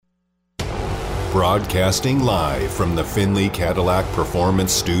Broadcasting live from the Finley Cadillac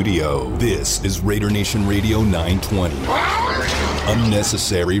Performance Studio. This is Raider Nation Radio 920.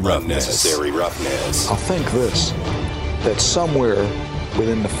 Unnecessary Roughness. I think that somewhere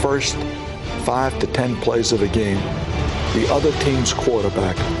within the first 5 to 10 plays of the game, the other team's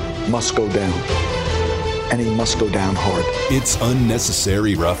quarterback must go down. And he must go down hard. It's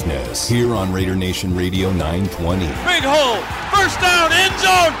Unnecessary Roughness here on Raider Nation Radio 920. Big hole, first down, end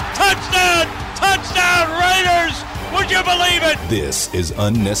zone, touchdown, Raiders! Would you believe it? This is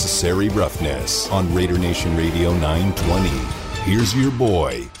Unnecessary Roughness on Raider Nation Radio 920. Here's your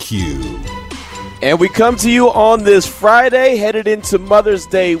boy, Q. And we come to you on this Friday, headed into Mother's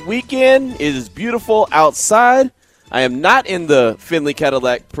Day weekend. It is beautiful outside. I am not in the Finley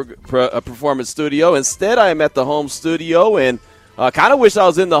Cadillac Performance Studio. Instead, I am at the home studio, and I kind of wish I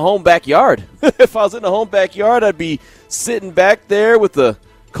was in the home backyard. If I was in the home backyard, I'd be sitting back there with a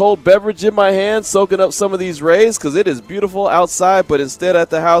cold beverage in my hand, soaking up some of these rays because it is beautiful outside. But instead, at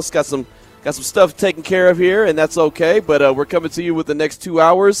the house, got some stuff taken care of here, and that's okay. But we're coming to you with the next 2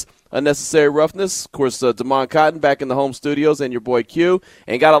 hours. Unnecessary Roughness. Of course, Damon Cotton back in the home studios and your boy Q.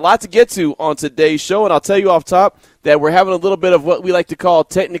 And got a lot to get to on today's show. And I'll tell you off top that we're having a little bit of what we like to call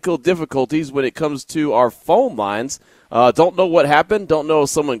technical difficulties when it comes to our phone lines. Don't know what happened. Don't know if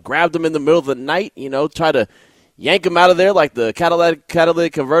someone grabbed them in the middle of the night, try to yank them out of there like the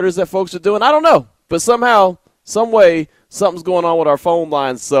catalytic converters that folks are doing. I don't know. But somehow, some way, something's going on with our phone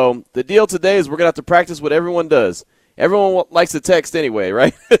lines. So the deal today is we're going to have to practice what everyone does. Everyone likes to text anyway,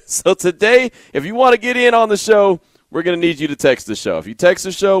 right? So today, if you want to get in on the show, we're going to need you to text the show. If you text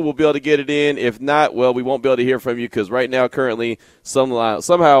the show, we'll be able to get it in. If not, well, we won't be able to hear from you because right now, currently,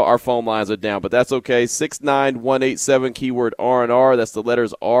 somehow our phone lines are down. But that's okay. 69187, keyword R&R. That's the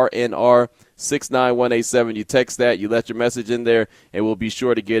letters R&R. 69187. You text that, you let your message in there, and we'll be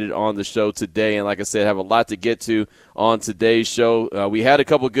sure to get it on the show today. And like I said, have a lot to get to on today's show. We had a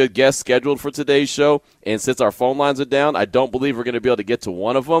couple good guests scheduled for today's show, and since our phone lines are down, I don't believe we're going to be able to get to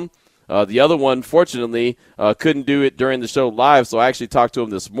one of them. The other one, fortunately, couldn't do it during the show live, so I actually talked to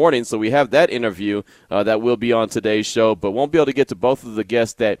him this morning. So we have that interview that will be on today's show, but won't be able to get to both of the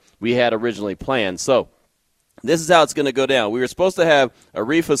guests that we had originally planned. So this is how it's going to go down. We were supposed to have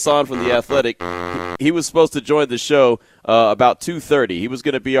Arif Hassan from The Athletic. He was supposed to join the show about 2:30. He was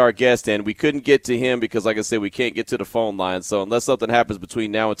going to be our guest, and we couldn't get to him because, like I said, we can't get to the phone line. So unless something happens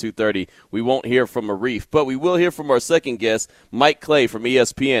between now and 2:30, we won't hear from Arif. But we will hear from our second guest, Mike Clay from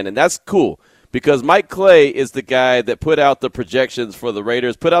ESPN, and that's cool because Mike Clay is the guy that put out the projections for the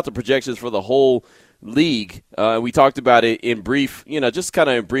Raiders, put out the projections for the whole league. We talked about it in brief, just kind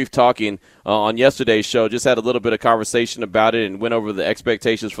of in brief talking on yesterday's show. Just had a little bit of conversation about it and went over the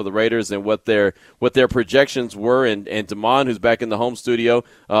expectations for the Raiders and what their projections were. And Damon, who's back in the home studio,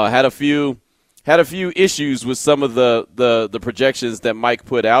 had a few issues with some of the projections that Mike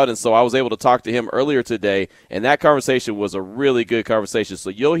put out. And so I was able to talk to him earlier today, and that conversation was a really good conversation.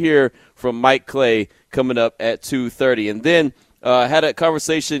 So you'll hear from Mike Clay coming up at 2:30. And then had a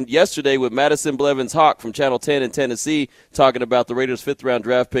conversation yesterday with Madison Blevins-Hawk from Channel 10 in Tennessee talking about the Raiders' fifth-round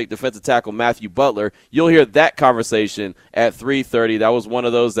draft pick defensive tackle Matthew Butler. You'll hear that conversation at 3:30. That was one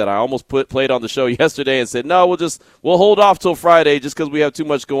of those that I almost played on the show yesterday and said, no, we'll hold off till Friday just because we have too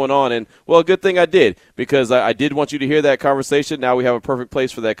much going on. And, well, good thing I did because I did want you to hear that conversation. Now we have a perfect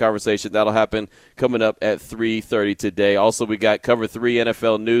place for that conversation. That'll happen coming up at 3:30 today. Also, we got Cover 3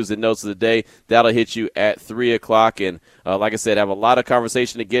 NFL news and notes of the day. That'll hit you at 3 o'clock. And like I said, have a lot of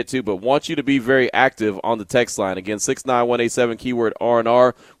conversation to get to, but want you to be very active on the text line. Again, 69187, keyword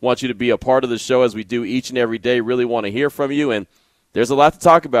R&R. Want you to be a part of the show as we do each and every day. Really want to hear from you, and there's a lot to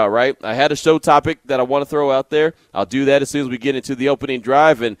talk about, right? I had a show topic that I want to throw out there. I'll do that as soon as we get into the opening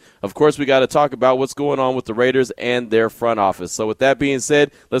drive, and, of course, we got to talk about what's going on with the Raiders and their front office. So with that being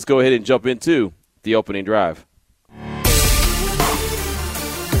said, let's go ahead and jump into the opening drive.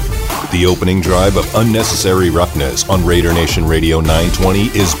 The opening drive of Unnecessary Roughness on Raider Nation Radio 920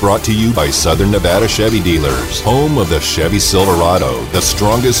 is brought to you by Southern Nevada Chevy Dealers, home of the Chevy Silverado, the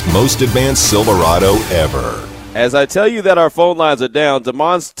strongest, most advanced Silverado ever. As I tell you that our phone lines are down,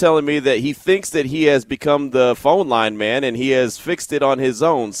 Damon's telling me that he thinks that he has become the phone line man and he has fixed it on his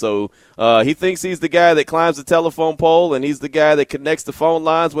own. So he thinks he's the guy that climbs the telephone pole and he's the guy that connects the phone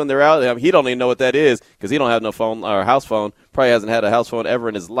lines when they're out. He don't even know what that is because he don't have no phone or house phone. Probably hasn't had a house phone ever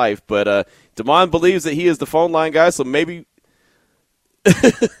in his life. But Damon believes that he is the phone line guy, so maybe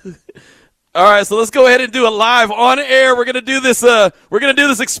All right, so let's go ahead and do a live on air. We're gonna do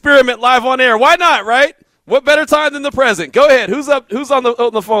this experiment live on air. Why not, right? What better time than the present? Go ahead. Who's on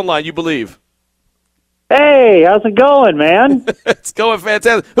the phone line, you believe? Hey, how's it going, man? It's going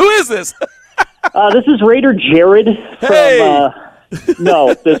fantastic. Who is this? This is Raider Jared from,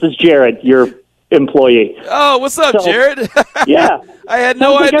 no, this is Jared, your employee. Oh, what's up, Jared? Yeah. I had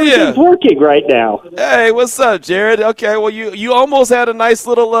no idea. Everything's working right now. Hey, what's up, Jared? Okay, well, you almost had a nice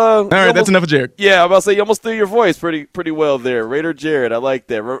little. All right, that's enough of Jared. Yeah, I'm about to say you almost threw your voice pretty well there, Raider Jared. I like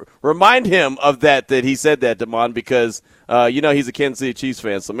that. Remind him of that he said that, Damon, because he's a Kansas City Chiefs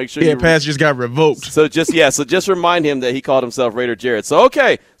fan. So make sure. Yeah, Pass just got revoked. So just remind him that he called himself Raider Jared. So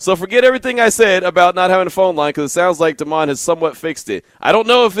so forget everything I said about not having a phone line because it sounds like Damon has somewhat fixed it. I don't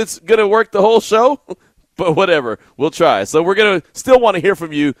know if it's gonna work the whole show. But whatever, we'll try. So we're going to still want to hear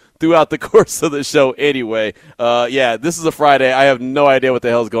from you throughout the course of the show anyway. This is a Friday. I have no idea what the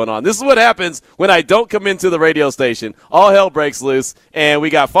hell's going on. This is what happens when I don't come into the radio station. All hell breaks loose, and we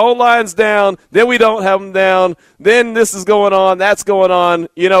got phone lines down. Then we don't have them down. Then this is going on. That's going on.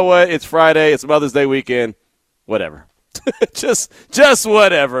 You know what? It's Friday. It's Mother's Day weekend. Whatever. just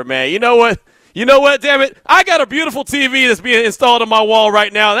whatever, man. You know what? Damn it. I got a beautiful TV that's being installed on my wall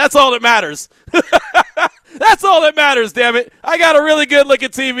right now, and that's all that matters. That's all that matters, damn it. I got a really good-looking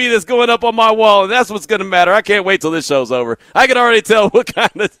TV that's going up on my wall, and that's what's going to matter. I can't wait till this show's over. I can already tell what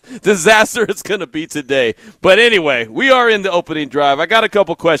kind of disaster it's going to be today. But anyway, we are in the opening drive. I got a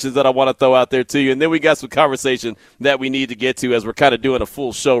couple questions that I want to throw out there to you, and then we got some conversation that we need to get to as we're kind of doing a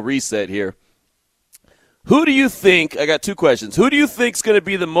full show reset here. Who do you think – I got two questions. Who do you think is going to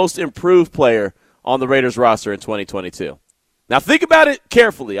be the most improved player on the Raiders roster in 2022? Now, think about it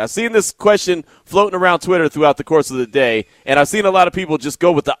carefully. I've seen this question floating around Twitter throughout the course of the day, and I've seen a lot of people just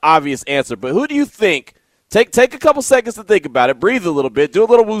go with the obvious answer. But who do you think – take a couple seconds to think about it, breathe a little bit, do a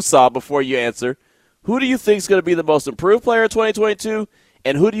little woo-saw before you answer. Who do you think is going to be the most improved player in 2022,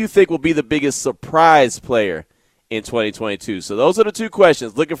 and who do you think will be the biggest surprise player in 2022? So those are the two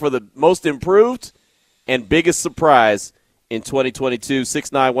questions, looking for the most improved and biggest surprise in 2022.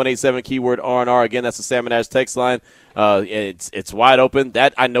 69187 keyword R&R. Again, that's the Salmon Ash text line. It's wide open.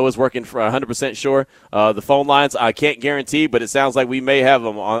 That I know is working for 100% sure. The phone lines I can't guarantee, but it sounds like we may have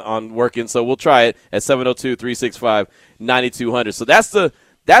them on working. So we'll try it at 702-365-9200. So that's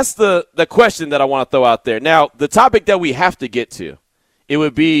the question that I want to throw out there. Now, the topic that we have to get to, it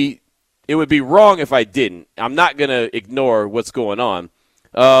would be wrong if I didn't. I'm not going to ignore what's going on.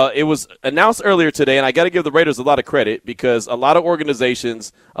 It was announced earlier today, and I got to give the Raiders a lot of credit because a lot of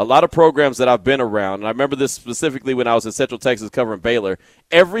organizations, a lot of programs that I've been around, and I remember this specifically when I was in Central Texas covering Baylor,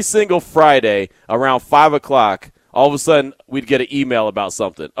 every single Friday around 5 o'clock, all of a sudden we'd get an email about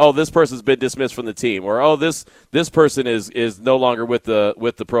something. Oh, this person's been dismissed from the team, or oh, this person is no longer with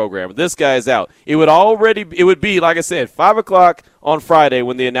the program. This guy is out. It would be like I said, 5 o'clock on Friday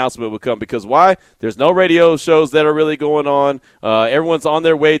when the announcement would come. Because why? There's no radio shows that are really going on. Everyone's on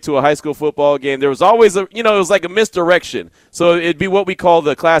their way to a high school football game. There was always it was like a misdirection. So it'd be what we call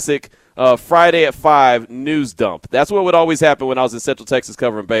the classic Friday at 5 news dump. That's what would always happen when I was in Central Texas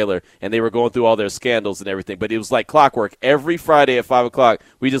covering Baylor, and they were going through all their scandals and everything. But it was like clockwork. Every Friday at 5 o'clock,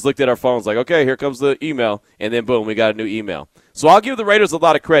 we just looked at our phones like, okay, here comes the email, and then boom, we got a new email. So I'll give the Raiders a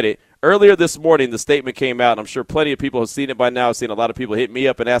lot of credit. Earlier this morning, the statement came out, and I'm sure plenty of people have seen it by now. I've seen a lot of people hit me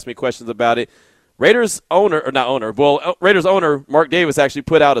up and ask me questions about it. Raiders owner, Mark Davis actually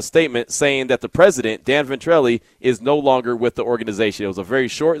put out a statement saying that the president, Dan Ventrelli, is no longer with the organization. It was a very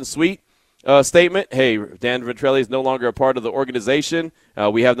short and sweet statement. Hey, Dan Ventrelli is no longer a part of the organization.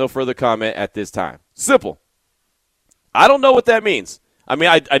 We have no further comment at this time. Simple. I don't know what that means. I mean,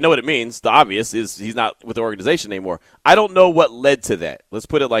 I know what it means. The obvious is he's not with the organization anymore. I don't know what led to that. Let's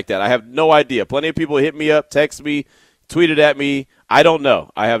put it like that. I have no idea. Plenty of people hit me up, text me, tweeted at me. I don't know.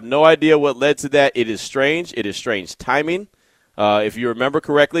 I have no idea what led to that. It is strange. It is strange timing. If you remember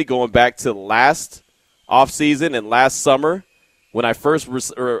correctly, going back to last offseason and last summer, when I first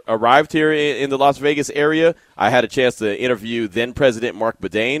arrived here in the Las Vegas area, I had a chance to interview then-President Mark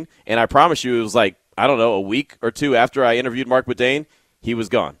Bedane, and I promise you it was like, I don't know, a week or two after I interviewed Mark Bedane, he was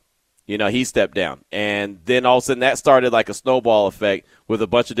gone. He stepped down. And then all of a sudden that started like a snowball effect with a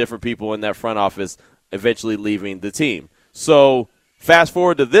bunch of different people in that front office eventually leaving the team. So fast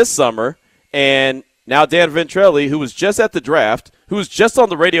forward to this summer, and now Dan Ventrelli, who was just at the draft, who was just on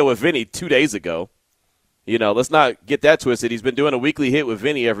the radio with Vinny 2 days ago, let's not get that twisted. He's been doing a weekly hit with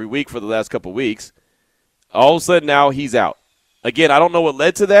Vinny every week for the last couple weeks. All of a sudden now he's out. Again, I don't know what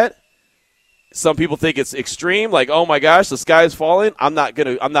led to that. Some people think it's extreme, like, oh my gosh, the sky is falling. I'm not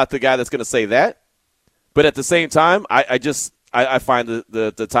the guy that's gonna say that. But at the same time, I find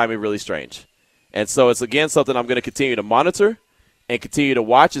the timing really strange. And so it's again something I'm gonna continue to monitor and continue to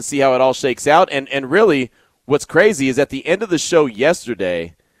watch and see how it all shakes out. And really what's crazy is at the end of the show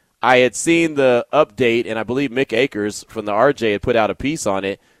yesterday, I had seen the update, and I believe Mick Akers from the RJ had put out a piece on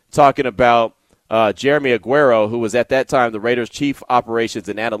it talking about Jeremy Aguero, who was at that time the Raiders' chief operations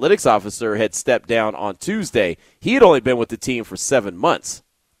and analytics officer, had stepped down on Tuesday. He had only been with the team for 7 months.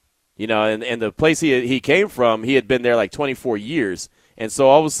 You know, and the place he came from, he had been there like 24 years. And so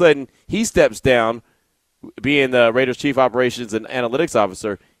all of a sudden, he steps down, being the Raiders' chief operations and analytics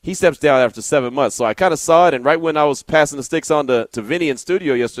officer. He steps down after 7 months. So I kind of saw it, and right when I was passing the sticks on to Vinny in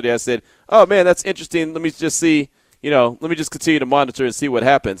studio yesterday, I said, oh, man, that's interesting. Let me just see, let me just continue to monitor and see what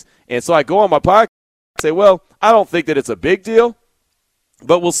happens. And so I go on my podcast and say, well, I don't think that it's a big deal,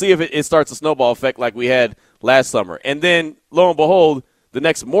 but we'll see if it starts a snowball effect like we had last summer. And then, lo and behold, the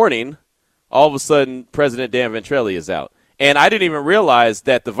next morning, all of a sudden, President Dan Ventrelli is out. And I didn't even realize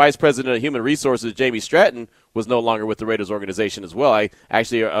that the Vice President of Human Resources, Jamie Stratton, was no longer with the Raiders organization as well. I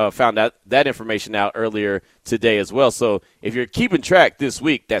actually found that information out earlier today as well. So if you're keeping track this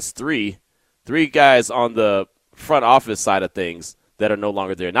week, that's three guys on the front office side of things that are no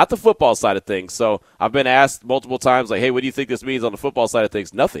longer there, not the football side of things. So I've been asked multiple times, like, hey, what do you think this means on the football side of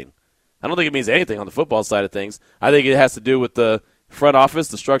things? Nothing. I don't think it means anything on the football side of things. I think it has to do with the front office,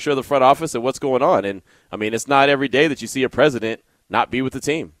 the structure of the front office, and what's going on. And, I mean, it's not every day that you see a president not be with the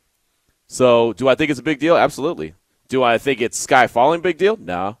team. So do I think it's a big deal? Absolutely. Do I think it's sky falling big deal?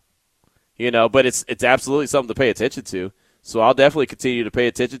 No. But it's absolutely something to pay attention to. So I'll definitely continue to pay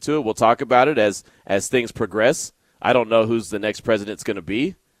attention to it. We'll talk about it as things progress. I don't know who's the next president's going to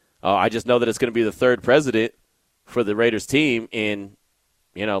be. I just know that it's going to be the third president for the Raiders team in,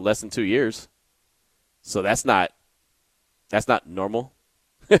 less than 2 years. So that's not normal.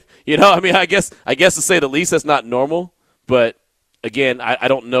 I guess to say the least, that's not normal. But, again, I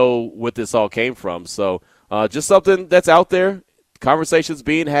don't know what this all came from. So just something that's out there, conversations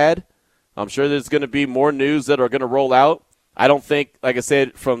being had. I'm sure there's going to be more news that are going to roll out. I don't think, like I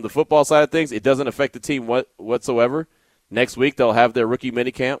said, from the football side of things, it doesn't affect the team whatsoever. Next week they'll have their rookie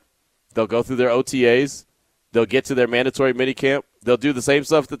minicamp. They'll go through their OTAs. They'll get to their mandatory minicamp. They'll do the same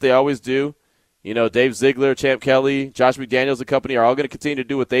stuff that they always do. Dave Ziegler, Champ Kelly, Josh McDaniels and company are all going to continue to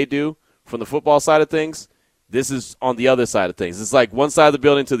do what they do from the football side of things. This is on the other side of things. It's like one side of the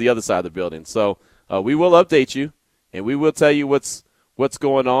building to the other side of the building. So we will update you, and we will tell you what's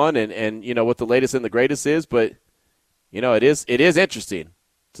going on and what the latest and the greatest is. But, it is interesting,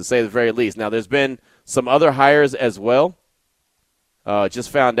 to say the very least. Now, there's been some other hires as well. Just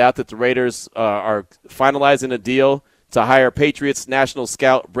found out that the Raiders are finalizing a deal to hire Patriots national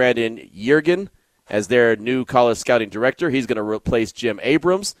scout Brandon Yergin as their new college scouting director. He's going to replace Jim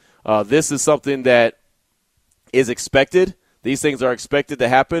Abrams. This is something that is expected. These things are expected to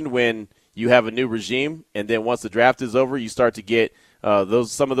happen when you have a new regime, and then once the draft is over, you start to get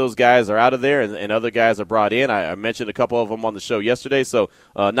some of those guys are out of there, and other guys are brought in. I mentioned a couple of them on the show yesterday, so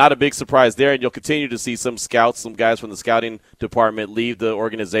not a big surprise there. And you'll continue to see some scouts, some guys from the scouting department leave the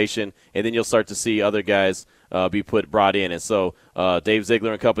organization, and then you'll start to see other guys be brought in. And so Dave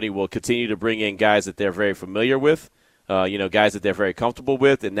Ziegler and company will continue to bring in guys that they're very familiar with, guys that they're very comfortable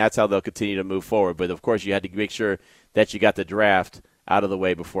with, and that's how they'll continue to move forward. But, of course, you had to make sure that you got the draft out of the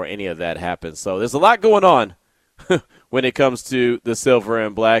way before any of that happens. So there's a lot going on when it comes to the silver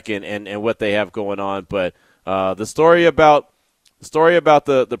and black and what they have going on. But the story about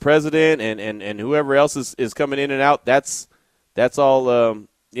the president and whoever else is coming in and out, that's all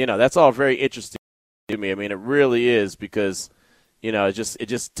that's all very interesting to me. I mean, it really is, because it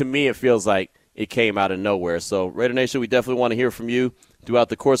just to me it feels like it came out of nowhere. So Raider Nation, we definitely want to hear from you throughout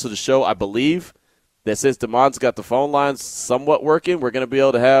the course of the show. I believe that since DeMond's got the phone lines somewhat working, we're going to be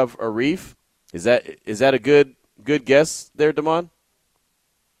able to have Arif. Is that a good guess there, DeMond?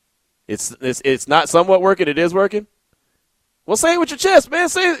 It's not somewhat working. It is working. Well, say it with your chest, man.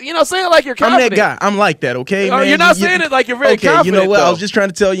 Say it like you're confident. I'm that guy. I'm like that, okay, man? You're not saying it like you're very confident. You know what? Though. I was just trying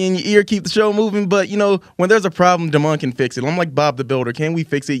to tell you in your ear, keep the show moving. But, when there's a problem, DeMond can fix it. I'm like Bob the Builder. Can we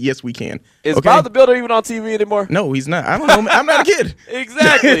fix it? Yes, we can. Is Bob the Builder even on TV anymore? No, he's not. I don't know. I'm not a kid.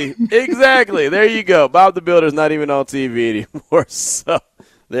 Exactly. There you go. Bob the Builder's not even on TV anymore. So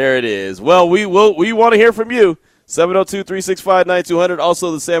there it is. Well, we want to hear from you. 702-365-9200.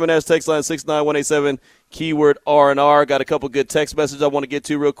 Also, the Salmon Ash text line 69187, keyword R&R. Got a couple good text messages I want to get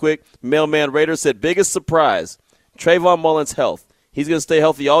to real quick. Mailman Raider said, biggest surprise, Trayvon Mullen's health. He's going to stay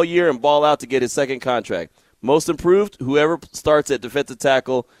healthy all year and ball out to get his second contract. Most improved, whoever starts at defensive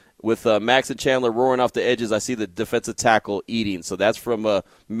tackle with Max and Chandler roaring off the edges, I see the defensive tackle eating. So that's from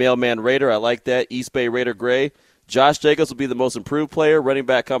Mailman Raider. I like that. East Bay Raider Gray. Josh Jacobs will be the most improved player. Running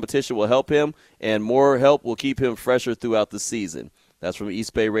back competition will help him, and more help will keep him fresher throughout the season. That's from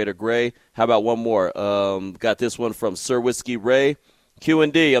East Bay Raider Gray. How about one more? Got this one from Sir Whiskey Ray.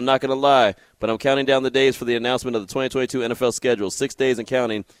 Q&D, I'm not going to lie, but I'm counting down the days for the announcement of the 2022 NFL schedule. 6 days and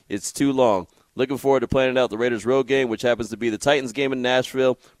counting. It's too long. Looking forward to planning out the Raiders road game, which happens to be the Titans game in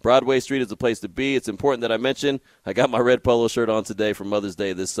Nashville. Broadway Street is the place to be. It's important that I mention I got my red polo shirt on today for Mother's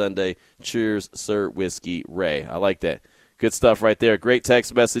Day this Sunday. Cheers, Sir Whiskey Ray. I like that. Good stuff right there. Great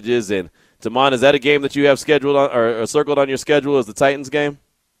text messages. And, Damon, is that a game that you have scheduled on or circled on your schedule as the Titans game?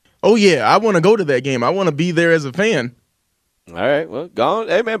 Oh, yeah. I want to go to that game. I want to be there as a fan. All right. Well, go on.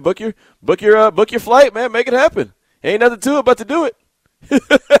 Hey, man, book your flight, man. Make it happen. Ain't nothing to it but to do it.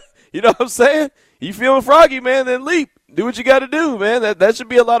 You know what I'm saying? You feeling froggy, man, then leap. Do what you got to do, man. That should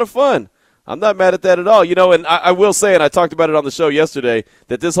be a lot of fun. I'm not mad at that at all. You know, and I will say, and I talked about it on the show yesterday,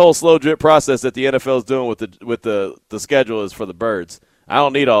 that this whole slow drip process that the NFL is doing with the schedule is for the birds. I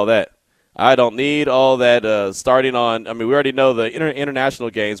don't need all that. I don't need all that starting on – I mean, we already know the international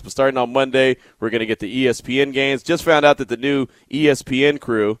games, but starting on Monday, we're going to get the ESPN games. Just found out that the new ESPN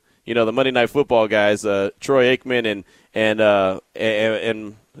crew, you know, the Monday Night Football guys, Troy Aikman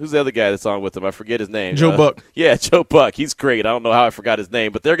and who's the other guy that's on with him? I forget his name. Joe Buck. Yeah, Joe Buck. He's great. I don't know how I forgot his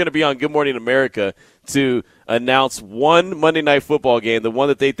name. But they're going to be on Good Morning America to announce one Monday Night Football game, the one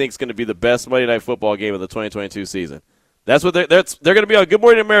that they think is going to be the best Monday Night Football game of the 2022 season. That's what they're going to be on Good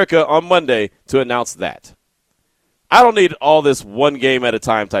Morning America on Monday to announce that. I don't need all this one game at a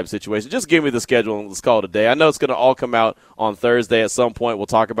time type situation. Just give me the schedule and let's call it a day. I know it's going to all come out on Thursday at some point. We'll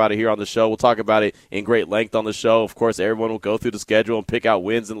talk about it here on the show. We'll talk about it in great length on the show. Of course, everyone will go through the schedule and pick out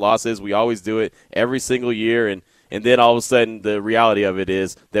wins and losses. We always do it every single year. And then all of a sudden the reality of it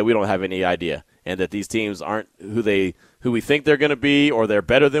is that we don't have any idea and that these teams aren't who we think they're going to be or they're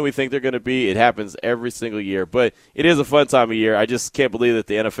better than we think they're going to be. It happens every single year. But it is a fun time of year. I just can't believe that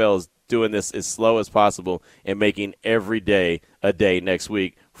the NFL is doing this as slow as possible and making every day a day next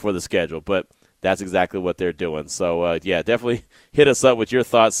week for the schedule. But that's exactly what they're doing. So, yeah, definitely hit us up with your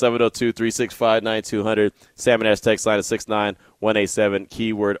thoughts, 702-365-9200. Salmon Ash text line is 69187,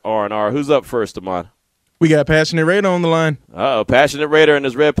 keyword R&R. Who's up first, Amon? We got Passionate Raider on the line. Uh-oh, Passionate Raider in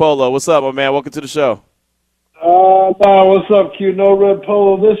his red polo. What's up, my man? Welcome to the show. What's up, Q? No red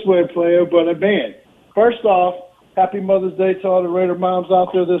polo this way, player, but a man. First off, happy Mother's Day to all the Raider moms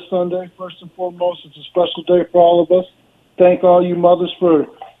out there this Sunday. First and foremost, it's a special day for all of us. Thank all you mothers for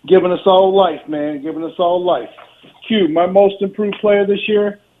giving us all life, man, giving us all life. Q, my most improved player this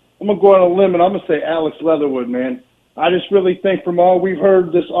year, I'm going to go on a limb, and I'm going to say Alex Leatherwood, man. I just really think from all we've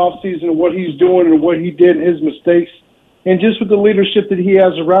heard this offseason, what he's doing and what he did and his mistakes, and just with the leadership that he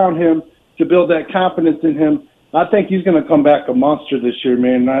has around him to build that confidence in him, I think he's going to come back a monster this year,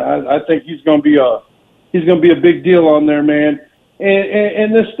 man. I think he's going to be a big deal on there, man.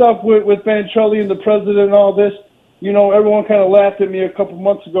 And this stuff with Ventrelli and the president and all this, you know, everyone kind of laughed at me a couple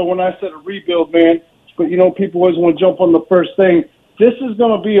months ago when I said a rebuild, man. But, you know, people always want to jump on the first thing. This is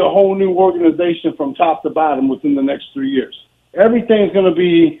going to be a whole new organization from top to bottom within the next 3 years. Everything's going to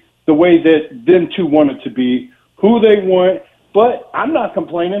be the way that them two want it to be, who they want. But I'm not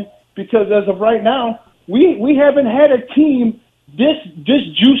complaining because as of right now, we haven't had a team this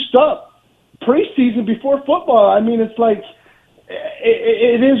juiced up preseason before football. I mean, it's like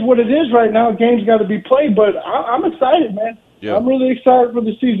it is what it is right now. Games got to be played, but I'm excited, man. Yeah. I'm really excited for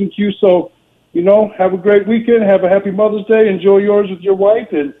the season, Q. So, you know, have a great weekend. Have a happy Mother's Day. Enjoy yours with your wife.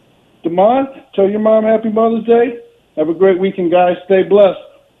 And, Damon, tell your mom happy Mother's Day. Have a great weekend, guys. Stay blessed.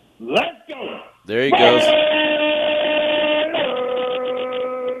 Let's go. There he goes.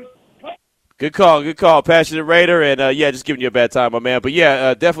 Good call, Passionate Raider, and just giving you a bad time, my man. But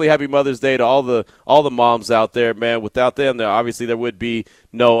yeah, definitely happy Mother's Day to all the moms out there, man. Without them, there would be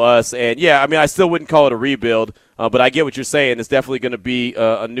no us. And yeah, I mean, I still wouldn't call it a rebuild, but I get what you're saying. It's definitely going to be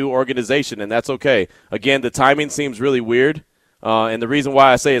a new organization, and that's okay. Again, the timing seems really weird, and the reason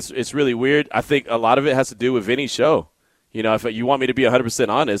why I say it's really weird, I think a lot of it has to do with Vinny's show. You know, if you want me to be 100%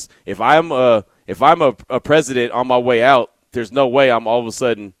 honest, if I'm a president on my way out, there's no way I'm all of a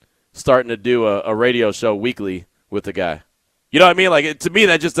sudden starting to do a radio show weekly with the guy. You know what I mean? Like, to me,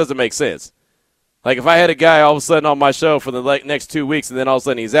 that just doesn't make sense. Like, if I had a guy all of a sudden on my show for the next 2 weeks and then all of a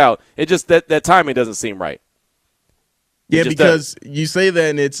sudden he's out, it just that timing doesn't seem right. Yeah, because you say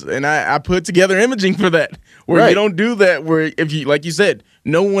that, and I put together imaging for that, where you don't do that, where if you, like you said,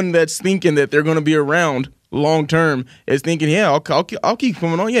 no one that's thinking that they're going to be around long term is thinking, yeah, I'll keep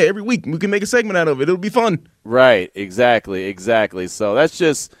coming on. Yeah, every week we can make a segment out of it. It'll be fun. Right, exactly. So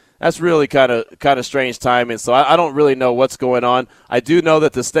that's really kind of strange timing. So I don't really know what's going on. I do know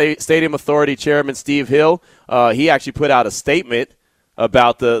that the Stadium Authority Chairman Steve Hill, he actually put out a statement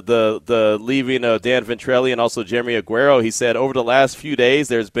about the leaving of Dan Ventrelli and also Jeremy Aguero. He said over the last few days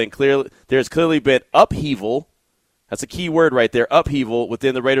there's clearly been upheaval. That's a key word right there, upheaval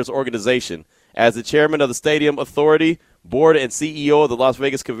within the Raiders organization. As the chairman of the Stadium Authority, board and CEO of the Las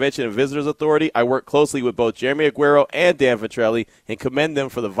Vegas Convention and Visitors Authority, I work closely with both Jeremy Aguero and Dan Ventrelli and commend them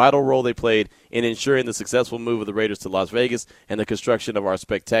for the vital role they played in ensuring the successful move of the Raiders to Las Vegas and the construction of our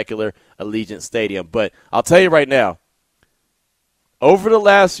spectacular Allegiant Stadium. But I'll tell you right now, over the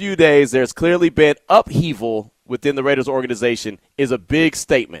last few days, there's clearly been upheaval within the Raiders organization is a big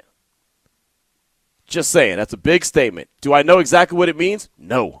statement. Just saying, that's a big statement. Do I know exactly what it means?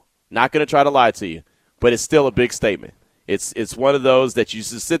 No. Not going to try to lie to you, but it's still a big statement. It's one of those that you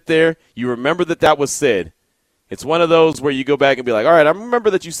just sit there, you remember that was said. It's one of those where you go back and be like, all right, I remember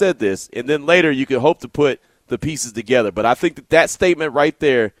that you said this, and then later you can hope to put the pieces together. But I think that statement right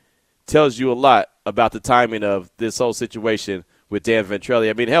there tells you a lot about the timing of this whole situation with Dan Ventrelli.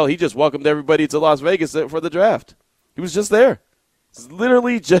 I mean, hell, he just welcomed everybody to Las Vegas for the draft. He was just there. He's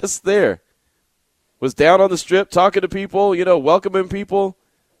literally just there. Was down on the strip talking to people, welcoming people.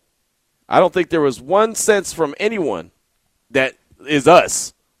 I don't think there was one sense from anyone that is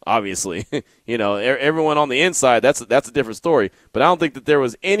us, obviously. Everyone on the inside, that's a different story. But I don't think that there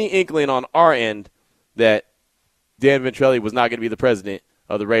was any inkling on our end that Dan Ventrelli was not going to be the president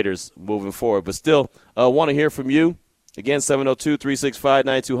of the Raiders moving forward. But still, want to hear from you. Again,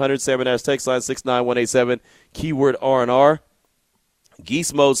 702-365-9200, Sam and Ash text line 69187, keyword R&R.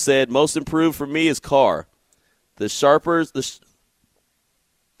 Geese Mode said, most improved for me is Carr. The Sharps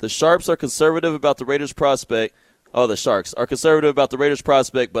are conservative about the Raiders prospect. Oh, the Sharks are conservative about the Raiders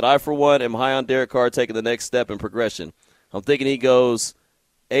prospect, but I, for one, am high on Derek Carr taking the next step in progression. I'm thinking he goes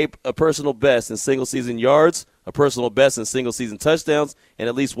a personal best in single-season yards, a personal best in single-season touchdowns, and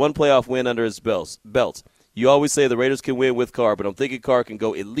at least one playoff win under his belt. You always say the Raiders can win with Carr, but I'm thinking Carr can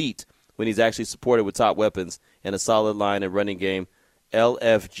go elite when he's actually supported with top weapons and a solid line and running game.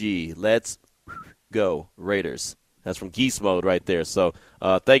 LFG. Let's go, Raiders. That's from Geese Mode right there. So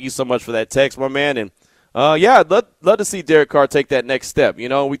thank you so much for that text, my man. And, I'd love to see Derek Carr take that next step. We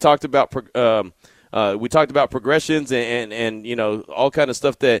talked about progressions and all kind of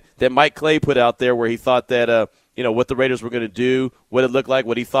stuff that Mike Clay put out there where he thought that, what the Raiders were going to do, what it looked like,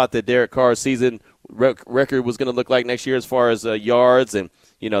 what he thought that Derek Carr's season record was going to look like next year as far as yards and,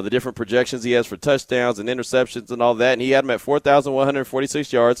 the different projections he has for touchdowns and interceptions and all that. And he had him at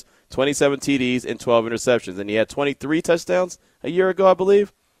 4,146 yards, 27 TDs, and 12 interceptions. And he had 23 touchdowns a year ago, I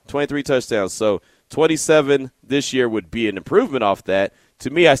believe. 23 touchdowns. So 27 this year would be an improvement off that. To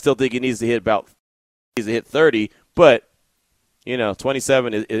me, I still think he needs to hit 30. But,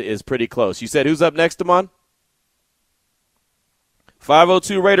 27 is pretty close. You said who's up next, Damon?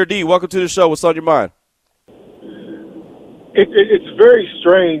 502 Raider D, welcome to the show. What's on your mind? It's very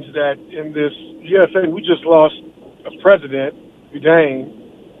strange that in this USA we just lost a president, Boudin,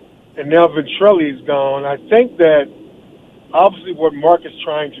 and now Ventrelli is gone. I think that obviously what Mark is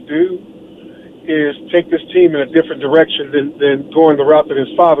trying to do is take this team in a different direction than going the route that his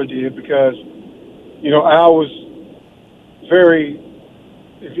father did because, Al was very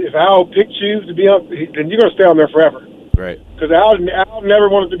 – if Al picked you to be on, then you're going to stay on there forever. Right. Because Al never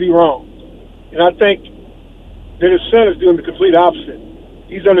wanted to be wrong. And I think that his son is doing the complete opposite.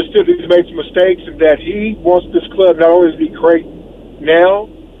 He's understood that he's made some mistakes and that he wants this club not only to be great now,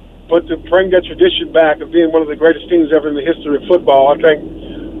 but to bring that tradition back of being one of the greatest teams ever in the history of football. I think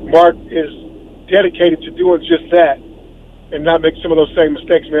Mark is dedicated to doing just that and not make some of those same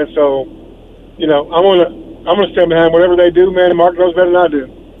mistakes, man. So, I'm gonna stand behind whatever they do, man, and Mark knows better than I do.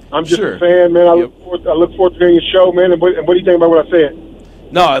 I'm just a fan, man. I look forward to hearing your show, man. And what do you think about what I said?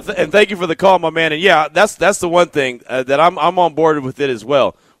 No, and thank you for the call, my man. And yeah, that's the one thing that I'm on board with it as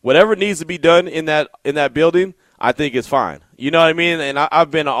well. Whatever needs to be done in that building, I think is fine. You know what I mean? And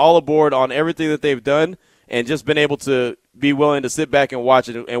I've been all aboard on everything that they've done, and just been able to be willing to sit back and watch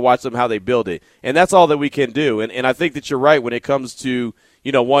it and watch them how they build it. And that's all that we can do. And I think that you're right when it comes to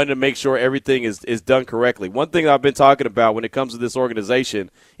wanting to make sure everything is done correctly. One thing I've been talking about when it comes to this organization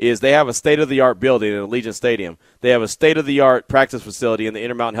is they have a state-of-the-art building in Allegiant Stadium. They have a state-of-the-art practice facility in the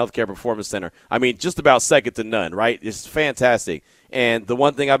Intermountain Healthcare Performance Center. I mean, just about second to none, right? It's fantastic. And the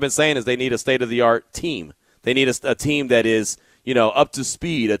one thing I've been saying is they need a state-of-the-art team. They need a team that is, up to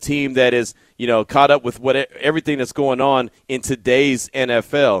speed, a team that is, caught up with everything that's going on in today's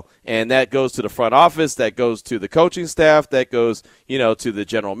NFL. And that goes to the front office, that goes to the coaching staff, that goes, to the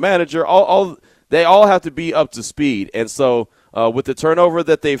general manager. They all have to be up to speed. And so with the turnover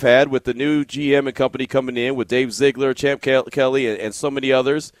that they've had, with the new GM and company coming in, with Dave Ziegler, Champ Kelly, and so many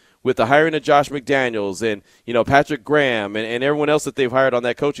others, with the hiring of Josh McDaniels and, Patrick Graham and everyone else that they've hired on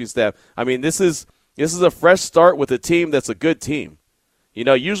that coaching staff. I mean, this is a fresh start with a team that's a good team.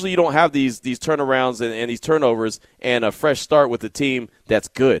 Usually you don't have these turnarounds and these turnovers and a fresh start with a team that's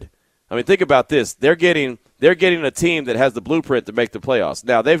good. I mean, think about this. They're getting they're getting a team that has the blueprint to make the playoffs.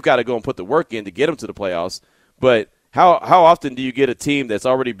 Now, they've got to go and put the work in to get them to the playoffs, but how often do you get a team that's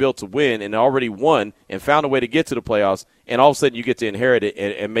already built to win and already won and found a way to get to the playoffs, and all of a sudden you get to inherit it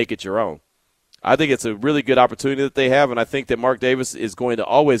and make it your own? I think it's a really good opportunity that they have, and I think that Mark Davis is going to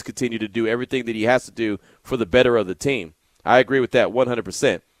always continue to do everything that he has to do for the better of the team. I agree with that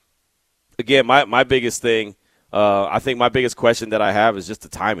 100%. Again, my biggest thing, I think my biggest question that I have is just the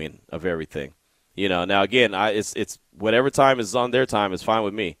timing of everything. Now again, it's whatever time is on their time is fine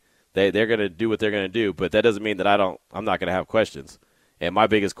with me. They're going to do what they're going to do, but that doesn't mean that I'm not going to have questions. And my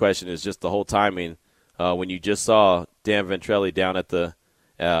biggest question is just the whole timing. When you just saw Dan Ventrelli down at the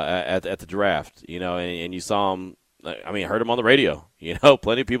draft, and you saw him. I mean, heard him on the radio.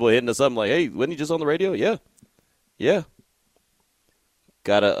 Plenty of people hitting us up like, "Hey, wasn't he just on the radio?" Yeah.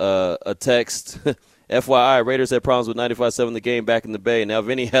 Got a text. FYI, Raiders had problems with 95.7 The Game back in the Bay. Now,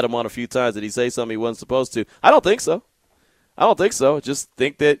 Vinny had him on a few times. Did he say something he wasn't supposed to? I don't think so. Just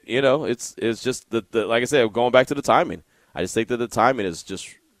think that, it's just the like I said, going back to the timing. I just think that the timing is just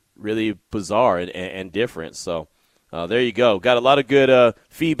really bizarre and different. So there you go. Got a lot of good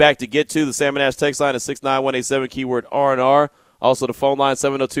feedback to get to. The Salmon Ash text line is 69187, keyword R&R. Also the phone line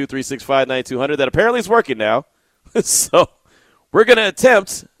 702-365-9200. That apparently is working now. So we're going to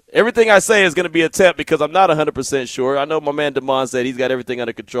attempt. Everything I say is going to be an attempt because I'm not 100% sure. I know my man Damon said he's got everything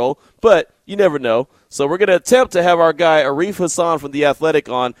under control, but you never know. So we're going to attempt to have our guy Arif Hassan from The Athletic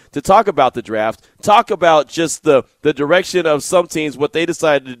on to talk about the draft, talk about just the direction of some teams, what they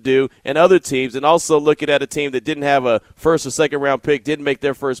decided to do, and other teams, and also looking at a team that didn't have a first or second round pick, didn't make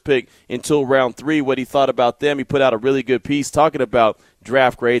their first pick until round 3, what he thought about them. He put out a really good piece talking about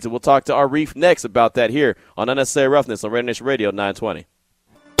draft grades, and we'll talk to Arif next about that here on Unnecessary Roughness on Raider Nation Radio 920.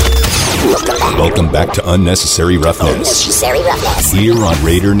 Welcome back to Unnecessary Roughness. Here on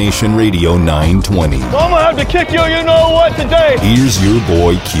Raider Nation Radio 920. I'm going to have to kick you know what today. Here's your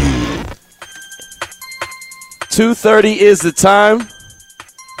boy Q. 2:30 is the time.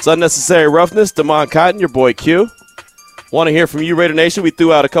 It's Unnecessary Roughness. Damon Cotton, your boy Q. Want to hear from you, Raider Nation. We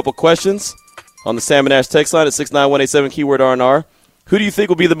threw out a couple questions on the Salmon Ash text line at 69187, keyword R&R. Who do you think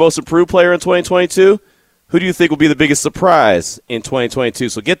will be the most improved player in 2022? Who do you think will be the biggest surprise in 2022?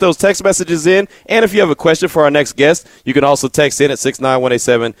 So get those text messages in. And if you have a question for our next guest, you can also text in at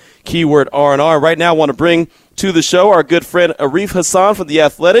 69187, keyword R&R. Right now I want to bring to the show our good friend Arif Hassan from The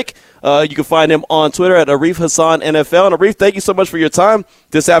Athletic. You can find him on Twitter at Arif Hassan NFL. And Arif, thank you so much for your time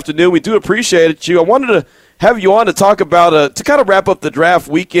this afternoon. We do appreciate it. I wanted to have you on to talk about, to kind of wrap up the draft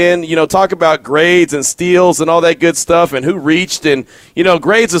weekend, talk about grades and steals and all that good stuff and who reached. And,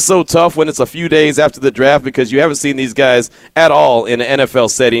 grades are so tough when it's a few days after the draft because you haven't seen these guys at all in an NFL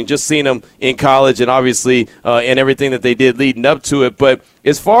setting, just seen them in college and obviously in everything that they did leading up to it. But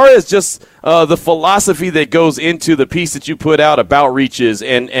as far as just the philosophy that goes into the piece that you put out about reaches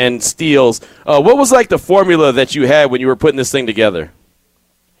and steals, what was like the formula that you had when you were putting this thing together?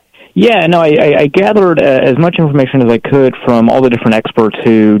 Yeah, no, I gathered as much information as I could from all the different experts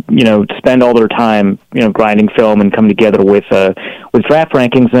who, spend all their time, grinding film and come together with draft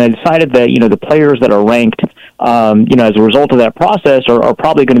rankings. And I decided that, the players that are ranked, as a result of that process are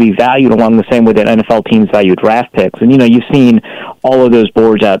probably going to be valued along the same way that NFL teams value draft picks. And, you've seen all of those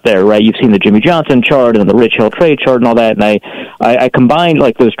boards out there, right? You've seen the Jimmy Johnson chart and the Rich Hill trade chart and all that. And I combined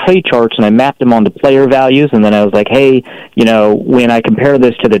like those trade charts and I mapped them onto player values. And then I was like, hey, when I compare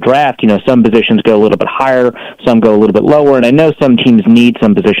this to the draft, some positions go a little bit higher, some go a little bit lower. And I know some teams need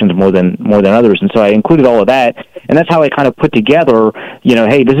some positions more than others. And so I included all of that. And that's how I kind of put together,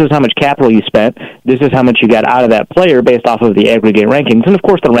 hey, this is how much capital you spent. This is how much you got out of that player based off of the aggregate rankings. And of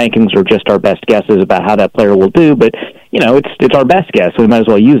course the rankings are just our best guesses about how that player will do, but it's our best guess, so we might as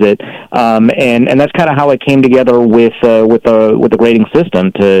well use it. And that's kind of how it came together with the grading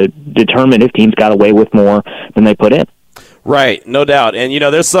system to determine if teams got away with more than they put in. Right, no doubt. And,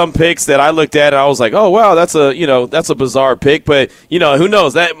 there's some picks that I looked at and I was like, oh, wow, that's a bizarre pick. But, who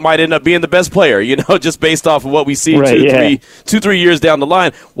knows? That might end up being the best player, just based off of what we see right, 2-3 years down the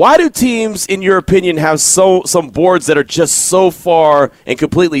line. Why do teams, in your opinion, have some boards that are just so far and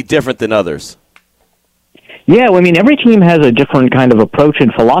completely different than others? Yeah, well, I mean, every team has a different kind of approach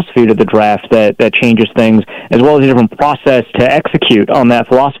and philosophy to the draft that changes things, as well as a different process to execute on that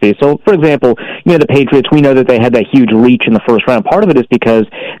philosophy. So, for example, the Patriots, we know that they had that huge reach in the first round. Part of it is because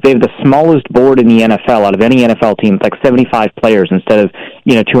they have the smallest board in the NFL out of any NFL team. It's like 75 players instead of,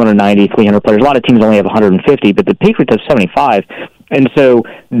 290, 300 players. A lot of teams only have 150, but the Patriots have 75. And so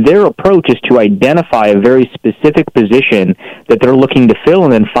their approach is to identify a very specific position that they're looking to fill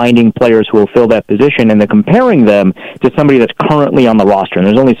and then finding players who will fill that position and then comparing them to somebody that's currently on the roster. And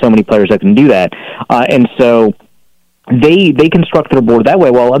there's only so many players that can do that. And so they construct their board that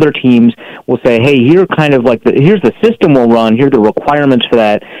way, while other teams will say, hey, here's the system we'll run, here are the requirements for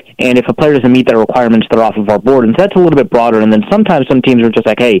that, and if a player doesn't meet their requirements, they're off of our board. And so that's a little bit broader. And then sometimes some teams are just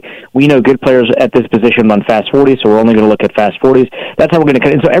like, hey, we know good players at this position run fast 40s, so we're only going to look at fast 40s. That's how we're going to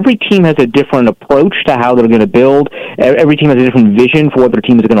cut. And so every team has a different approach to how they're going to build. Every team has a different vision for what their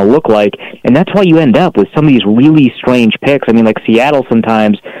team is going to look like. And that's why you end up with some of these really strange picks. I mean, like Seattle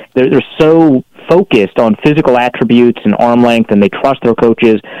sometimes, they're so focused on physical attributes and arm length, and they trust their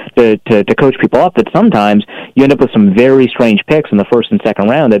coaches to coach people up, that sometimes you end up with some very strange picks in the first and second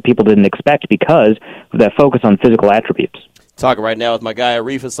round that people didn't expect because of that focus on physical attributes. Talking right now with my guy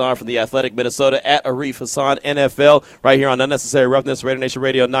Arif Hassan from The Athletic Minnesota at Arif Hassan NFL right here on Unnecessary Roughness, Raider Nation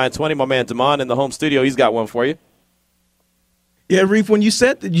Radio 920. My man Damon in the home studio, he's got one for you. Yeah, Reef, when you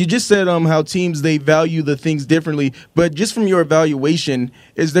just said how teams, they value the things differently, but just from your evaluation,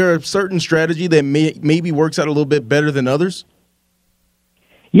 is there a certain strategy that maybe works out a little bit better than others?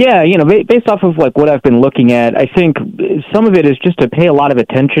 Yeah, based off of like what I've been looking at, I think some of it is just to pay a lot of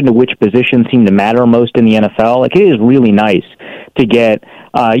attention to which positions seem to matter most in the NFL. Like, it is really nice to get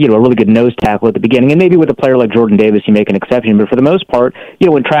a really good nose tackle at the beginning. And maybe with a player like Jordan Davis, you make an exception. But for the most part,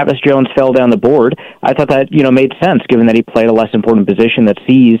 when Travis Jones fell down the board, I thought that, made sense, given that he played a less important position that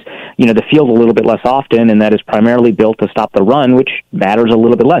sees, the field a little bit less often, and that is primarily built to stop the run, which matters a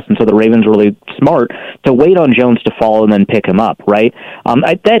little bit less. And so the Ravens were really smart to wait on Jones to fall and then pick him up, right?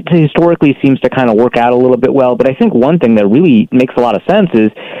 That historically seems to kind of work out a little bit well. But I think one thing that really makes a lot of sense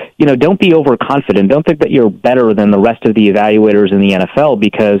is, don't be overconfident. Don't think that you're better than the rest of the evaluators in the NFL,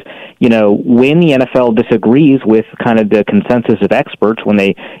 because, when the NFL disagrees with kind of the consensus of experts, when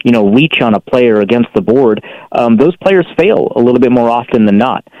they, reach on a player against the board, those players fail a little bit more often than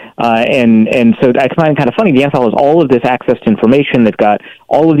not. And so I find it kind of funny. The NFL has all of this access to information. They've got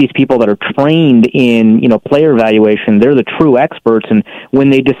all of these people that are trained in, player evaluation. They're the true experts. And when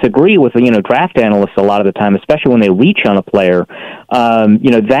they disagree with, draft analysts a lot of the time, especially when they reach on a player,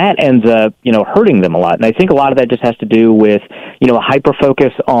 that ends up, hurting them a lot. And I think a lot of that just has to do with, a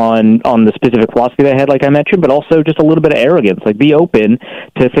hyper-focus on the specific philosophy they had, like I mentioned, but also just a little bit of arrogance. Like, be open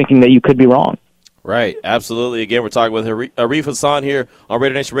to thinking that you could be wrong. Right, absolutely. Again, we're talking with Arif Hassan here on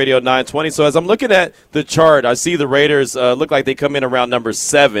Raider Nation Radio 920. So as I'm looking at the chart, I see the Raiders look like they come in around number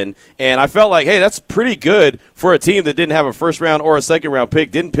 7, and I felt like, hey, that's pretty good for a team that didn't have a first-round or a second-round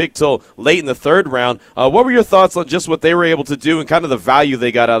pick, didn't pick till late in the third round. What were your thoughts on just what they were able to do and kind of the value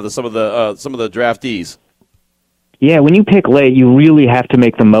they got out of some of the draftees? Yeah, when you pick late, you really have to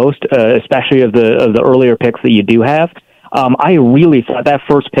make the most, especially of the earlier picks that you do have. I really thought that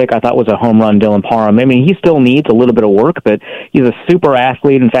first pick I thought was a home run, Dylan Parham. I mean, he still needs a little bit of work, but he's a super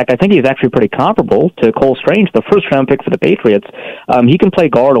athlete. In fact, I think he's actually pretty comparable to Cole Strange, the first-round pick for the Patriots. He can play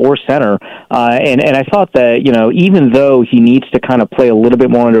guard or center, and I thought that, even though he needs to kind of play a little bit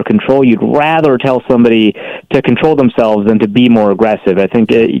more under control, you'd rather tell somebody to control themselves than to be more aggressive. I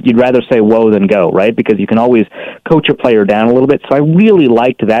think you'd rather say whoa than go, right? Because you can always coach a player down a little bit. So I really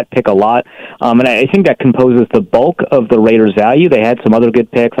liked that pick a lot, and I think that composes the bulk of the Raiders' value. They had some other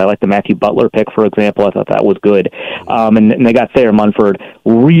good picks. I like the Matthew Butler pick, for example. I thought that was good. And they got Thayer Munford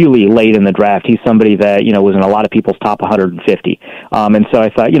really late in the draft. He's somebody that, was in a lot of people's top 150. And so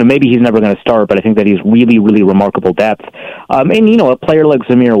I thought, maybe he's never going to start, but I think that he's really, really remarkable depth. And, a player like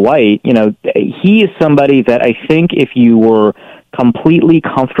Zamir White, he is somebody that I think if you were completely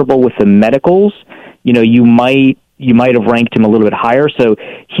comfortable with the medicals, you might have ranked him a little bit higher. So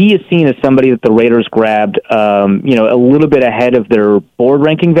he is seen as somebody that the Raiders grabbed, a little bit ahead of their board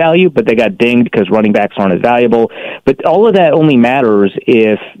ranking value, but they got dinged because running backs aren't as valuable. But all of that only matters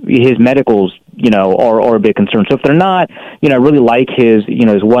if his medicals, are a big concern. So if they're not, I really like his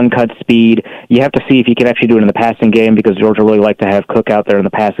one-cut speed. You have to see if he can actually do it in the passing game, because Georgia really like to have Cook out there in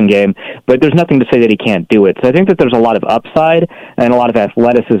the passing game. But there's nothing to say that he can't do it. So I think that there's a lot of upside and a lot of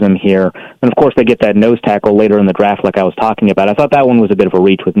athleticism here. And, of course, they get that nose tackle later in the draft like I was talking about. I thought that one was a bit of a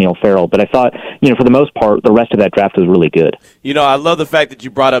reach with Neil Farrell. But I thought, for the most part, the rest of that draft was really good. I love the fact that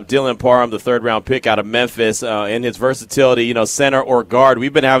you brought up Dylan Parham, the third-round pick out of Memphis, and his versatility, center or guard.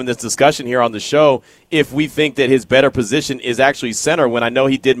 We've been having this discussion here on the show if we think that his better position is actually center, when I know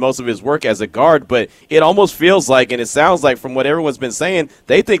he did most of his work as a guard, but it almost feels like, and it sounds like from what everyone's been saying,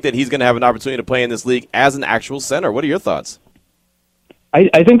 they think that he's going to have an opportunity to play in this league as an actual center. What are your thoughts?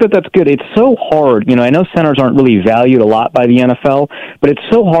 I think that's good. It's so hard. I know centers aren't really valued a lot by the NFL, but it's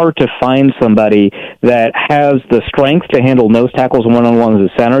so hard to find somebody that has the strength to handle nose tackles one-on-one as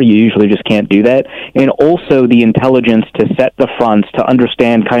a center. You usually just can't do that. And also the intelligence to set the fronts, to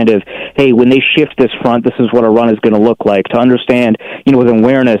understand kind of, hey, when they shift this front, this is what a run is going to look like. To understand, with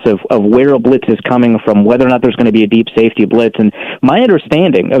awareness of where a blitz is coming from, whether or not there's going to be a deep safety blitz. And my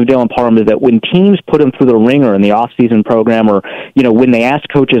understanding of Dylan Parham is that when teams put him through the ringer in the off-season program, or, when they asked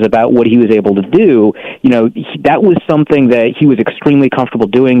coaches about what he was able to do, that was something that he was extremely comfortable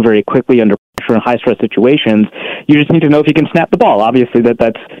doing very quickly under pressure in high-stress situations. You just need to know if you can snap the ball. Obviously,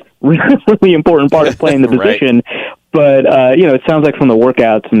 that's really important part of playing the position. Right. But, it sounds like from the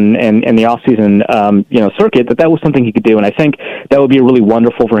workouts and the off-season, circuit, that was something he could do. And I think that would be really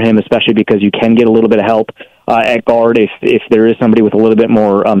wonderful for him, especially because you can get a little bit of help at guard if there is somebody with a little bit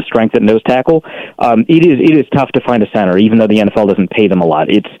more strength at nose tackle. It is tough to find a center, even though the NFL doesn't pay them a lot.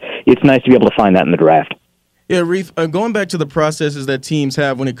 It's nice to be able to find that in the draft. Yeah, Reef, going back to the processes that teams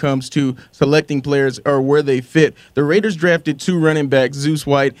have when it comes to selecting players or where they fit, the Raiders drafted 2 running backs, Zeus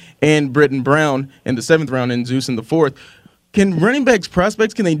White and Britton Brown, in the 7th round and Zeus in the 4th. Can running backs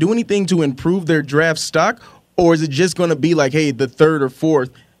prospects, can they do anything to improve their draft stock, or is it just going to be like, hey, the 3rd or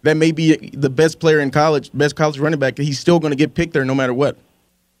 4th, that may be the best player in college, best college running back, he's still going to get picked there no matter what?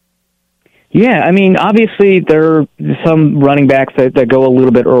 Yeah, obviously there are some running backs that go a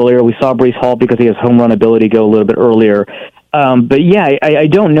little bit earlier. We saw Breece Hall, because he has home run ability, go a little bit earlier. But yeah, I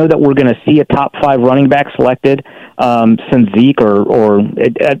don't know that we're going to see a top 5 running back selected since Zeke or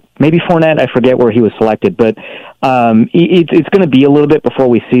maybe Fournette. I forget where he was selected, but it's going to be a little bit before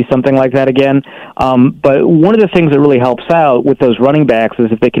we see something like that again. But one of the things that really helps out with those running backs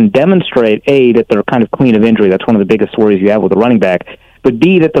is if they can demonstrate, A, that they're kind of clean of injury. That's one of the biggest stories you have with a running back. But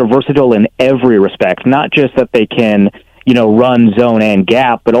B, that they're versatile in every respect, not just that they can, run zone and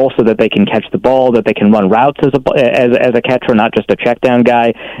gap, but also that they can catch the ball, that they can run routes as a catcher, not just a check down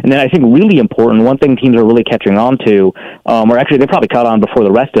guy. And then I think really important, one thing teams are really catching on to, or actually they probably caught on before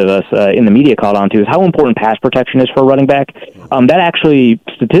the rest of us in the media caught on to, is how important pass protection is for a running back. That actually,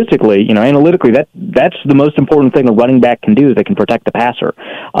 statistically, analytically, that's the most important thing a running back can do, is they can protect the passer.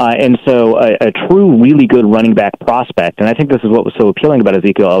 And so a true, really good running back prospect, and I think this is what was so appealing about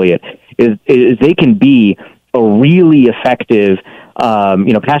Ezekiel Elliott, is they can be a really effective,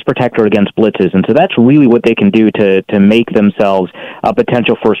 pass protector against blitzes. And so that's really what they can do to make themselves a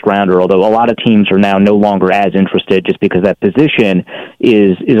potential first rounder, although a lot of teams are now no longer as interested just because that position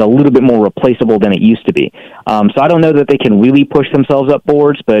is a little bit more replaceable than it used to be. So I don't know that they can really push themselves up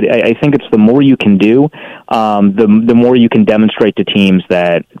boards, but I think it's the more you can do, the more you can demonstrate to teams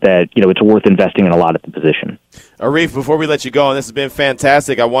that it's worth investing in a lot at the position. Arif, before we let you go, and this has been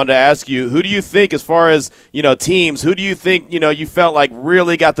fantastic, I wanted to ask you, who do you think, as far as, teams, who do you think, you felt like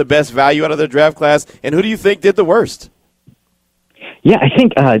really got the best value out of their draft class, and who do you think did the worst? Yeah, I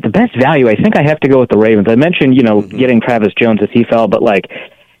think the best value, I think I have to go with the Ravens. I mentioned, getting Travis Jones as he fell, but,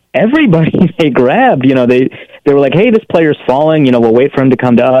 everybody they grabbed, they were like, hey, this player's falling, we'll wait for him to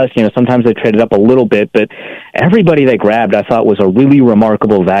come to us. Sometimes they traded up a little bit, but everybody they grabbed I thought was a really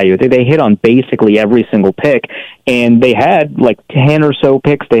remarkable value. They hit on basically every single pick, and they had 10 or so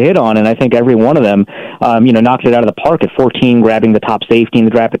picks to hit on, and I think every one of them, knocked it out of the park. At 14, grabbing the top safety in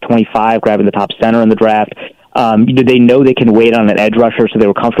the draft. At 25, grabbing the top center in the draft. They know they can wait on an edge rusher, so they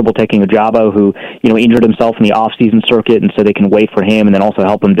were comfortable taking Ojabo, who injured himself in the off-season circuit, and so they can wait for him and then also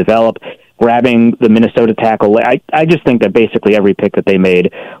help him develop. Grabbing the Minnesota tackle, I just think that basically every pick that they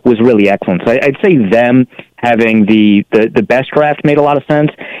made was really excellent. So I'd say them having the best draft made a lot of sense.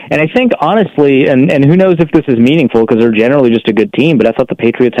 And I think, honestly, and who knows if this is meaningful because they're generally just a good team, but I thought the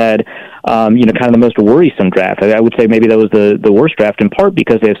Patriots had, kind of the most worrisome draft. I would say maybe that was the worst draft, in part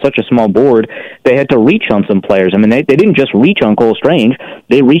because they have such a small board. They had to reach on some players. I mean, they didn't just reach on Cole Strange.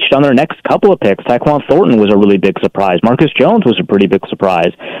 They reached on their next couple of picks. Tyquan Thornton was a really big surprise. Marcus Jones was a pretty big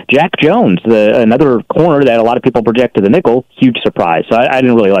surprise. Jack Jones, another corner that a lot of people project to the nickel, huge surprise. So I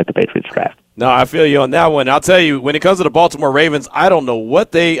didn't really like the Patriots draft. No, I feel you on that one. I'll tell you, when it comes to the Baltimore Ravens, I don't know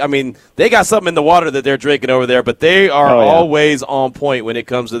what they got something in the water that they're drinking over there, but they are always on point when it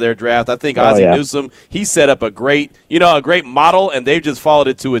comes to their draft. I think Ozzie Newsome, he set up a great model, and they've just followed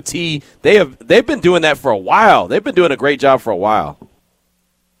it to a T. They've been doing that for a while. They've been doing a great job for a while.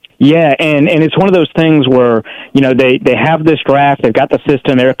 Yeah, and it's one of those things where, they have this draft, they've got the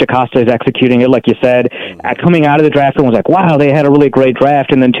system, Eric DeCosta is executing it, like you said. Coming out of the draft, everyone's like, wow, they had a really great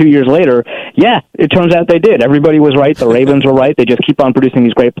draft, and then 2 years later, yeah, it turns out they did. Everybody was right, the Ravens were right, they just keep on producing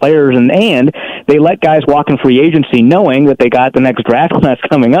these great players, and they let guys walk in free agency knowing that they got the next draft class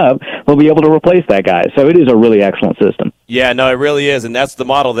coming up, they'll be able to replace that guy. So it is a really excellent system. Yeah, no, it really is, and that's the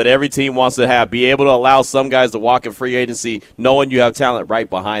model that every team wants to have, be able to allow some guys to walk in free agency knowing you have talent right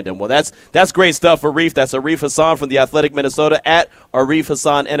behind them. Well, that's great stuff for Arif. That's Arif Hassan from The Athletic Minnesota, at Arif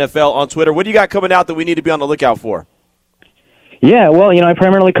Hassan NFL on Twitter. What do you got coming out that we need to be on the lookout for? Yeah, well, I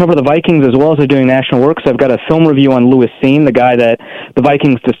primarily cover the Vikings as well as doing national work, so I've got a film review on Lewis Cine, the guy that the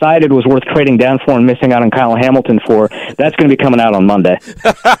Vikings decided was worth trading down for and missing out on Kyle Hamilton for. That's going to be coming out on Monday.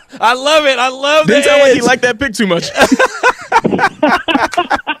 I love it. I love it. Didn't sound like he liked that pick too much.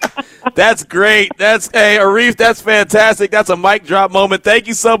 That's great. Hey, Arif, that's fantastic. That's a mic drop moment. Thank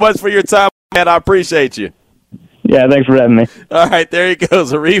you so much for your time, man. I appreciate you. Yeah, thanks for having me. All right, there he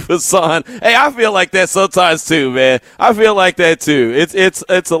goes, Arif Hassan. Hey, I feel like that sometimes too, man. I feel like that too.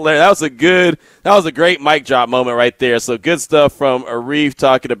 It's hilarious. That was a great mic drop moment right there. So good stuff from Arif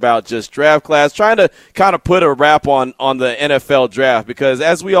talking about just draft class, trying to kind of put a wrap on the NFL draft, because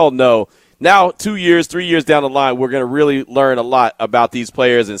as we all know, now 2 years, 3 years down the line, we're going to really learn a lot about these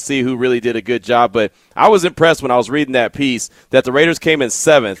players and see who really did a good job. But I was impressed when I was reading that piece that the Raiders came in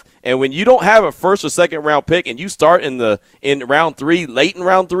 7th. And when you don't have a first or second round pick and you start in round 3, late in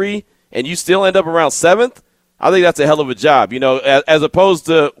round 3, and you still end up around 7th, I think that's a hell of a job. As opposed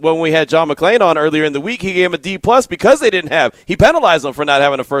to when we had John McClain on earlier in the week, he gave him a D+ because they didn't have. He penalized them for not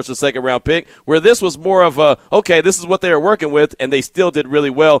having a first or second round pick, where this was more of okay, this is what they were working with, and they still did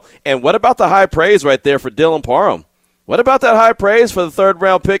really well. And what about the high praise right there for Dylan Parham? What about that high praise for the 3rd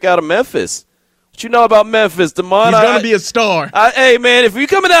round pick out of Memphis? What you know about Memphis, Damon? He's going to be a star. Hey, man, if you're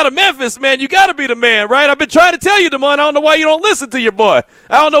coming out of Memphis, man, you got to be the man, right? I've been trying to tell you, Damon. I don't know why you don't listen to your boy.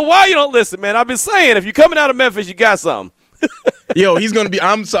 I don't know why you don't listen, man. I've been saying, if you're coming out of Memphis, you got something. Yo, he's going to be –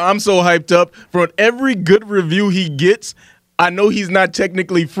 I'm so hyped up. For every good review he gets, I know he's not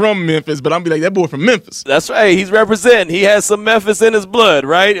technically from Memphis, but I'm be like, that boy from Memphis. That's right. He's representing. He has some Memphis in his blood,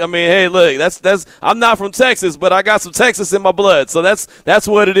 right? I mean, hey, look, that's. I'm not from Texas, but I got some Texas in my blood, so that's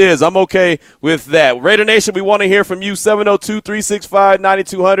what it is. I'm okay with that. Raider Nation, we want to hear from you.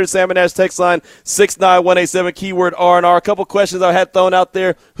 702-365-9200. Salmon Ash text line 69187. Keyword R&R. A couple questions I had thrown out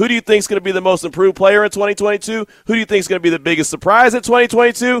there. Who do you think is going to be the most improved player in 2022? Who do you think is going to be the biggest surprise in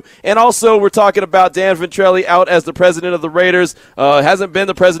 2022? And also, we're talking about Dan Ventrelli out as the president of the Raiders. Hasn't been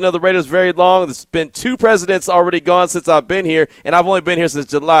the president of the Raiders very long. There's been 2 presidents already gone since I've been here, and I've only been here since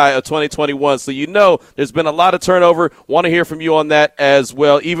July of 2021. So there's been a lot of turnover. Want to hear from you on that as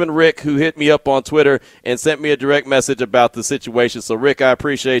well. Even Rick, who hit me up on Twitter and sent me a direct message about the situation. So, Rick, I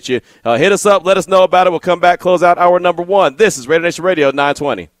appreciate you. Hit us up. Let us know about it. We'll come back, close out hour number 1. This is Raider Nation Radio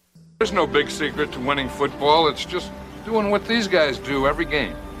 920. There's no big secret to winning football. It's just doing what these guys do every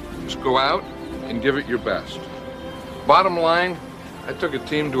game. Just go out and give it your best. Bottom line, I took a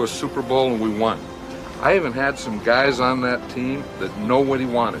team to a Super Bowl and we won. I even had some guys on that team that nobody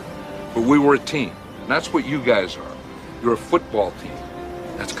wanted, but we were a team. And that's what you guys are. You're a football team.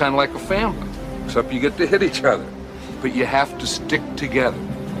 That's kind of like a family, except you get to hit each other. But you have to stick together.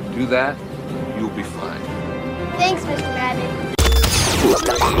 Do that, you'll be fine. Thanks, Mr. Madden.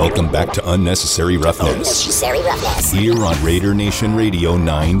 Welcome back to Unnecessary Roughness. Here on Raider Nation Radio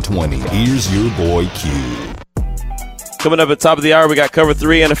 920. Here's your boy Q. Coming up at the top of the hour, we got Cover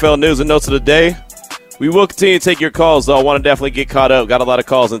 3 NFL news and notes of the day. We will continue to take your calls, though. I want to definitely get caught up. Got a lot of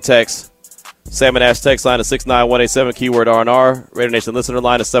calls and texts. Salmon Ash text line is 69187, keyword R&R. Raider Nation listener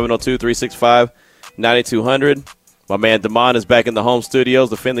line is 702-365-9200. My man Damon is back in the home studios,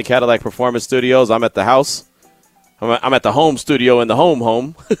 the Finley Cadillac Performance Studios. I'm at the house. I'm at the home studio in the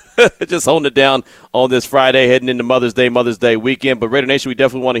home. Just holding it down on this Friday, heading into Mother's Day weekend. But Raider Nation, we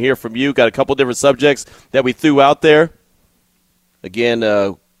definitely want to hear from you. Got a couple different subjects that we threw out there. Again,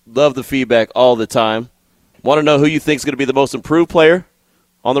 love the feedback all the time. Want to know who you think is going to be the most improved player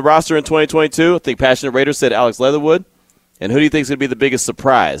on the roster in 2022? I think Passionate Raiders said Alex Leatherwood. And who do you think is going to be the biggest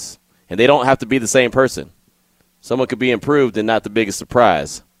surprise? And they don't have to be the same person. Someone could be improved and not the biggest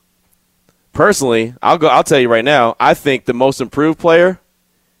surprise. Personally, I'll tell you right now, I think the most improved player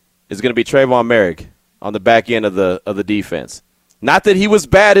is going to be Trayvon Merrick on the back end of the defense. Not that he was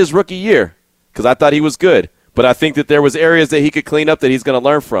bad his rookie year, because I thought he was good. But I think that there was areas that he could clean up that he's going to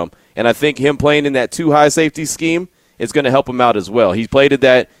learn from. And I think him playing in that 2 high safety scheme is going to help him out as well. He played in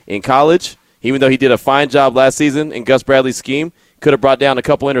that in college, even though he did a fine job last season in Gus Bradley's scheme. Could have brought down a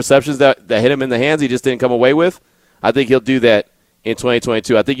couple interceptions that hit him in the hands he just didn't come away with. I think he'll do that in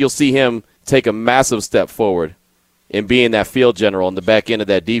 2022. I think you'll see him take a massive step forward in being that field general in the back end of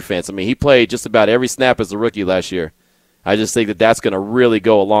that defense. I mean, he played just about every snap as a rookie last year. I just think that that's going to really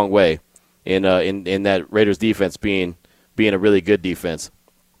go a long way in that Raiders defense being a really good defense.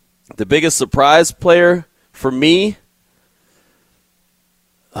 The biggest surprise player for me,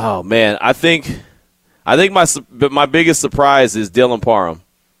 oh man, I think my biggest surprise is Dylan Parham,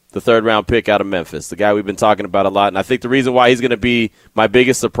 the third-round pick out of Memphis, the guy we've been talking about a lot. And I think the reason why he's going to be my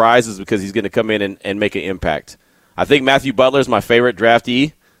biggest surprise is because he's going to come in and make an impact. I think Matthew Butler is my favorite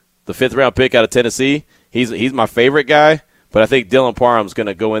draftee, the fifth-round pick out of Tennessee. He's my favorite guy, but I think Dylan Parham's going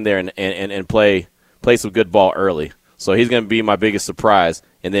to go in there and play some good ball early. So he's going to be my biggest surprise.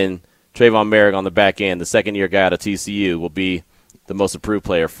 And then Trayvon Merrick on the back end, the second-year guy out of TCU, will be the most improved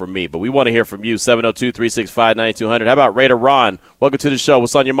player for me. But we want to hear from you, 702-365-9200. How about Raider Ron? Welcome to the show.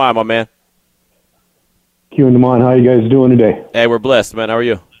 What's on your mind, my man? Q and Damon, how you guys doing today? Hey, we're blessed, man. How are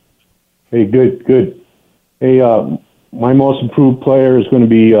you? Hey, good. Hey, my most improved player is going to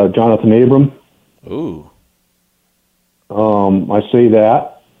be Jonathan Abram. Ooh. I say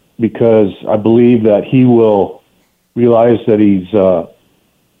that because I believe that he will realize that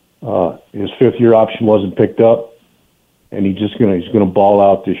his fifth-year option wasn't picked up, and he's gonna ball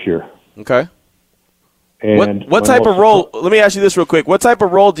out this year. Okay. And what type of role? Let me ask you this real quick. What type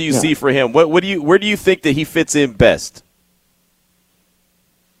of role do you see for him? Where do you think that he fits in best?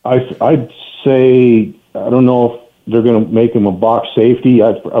 I'd say, I don't know if they're going to make him a box safety.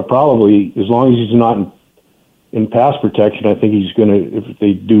 I probably, as long as he's not in pass protection, I think he's going to, if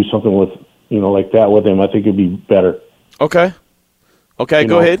they do something with, like that with him, I think it'd be better. Okay,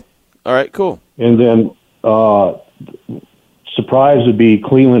 go ahead. All right, cool. And then surprise would be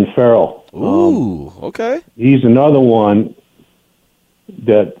Cleveland Farrell. Ooh, okay. He's another one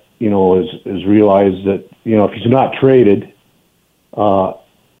that, has realized that, if he's not traded,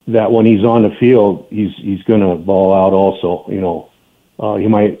 that when he's on the field, he's going to ball out also. He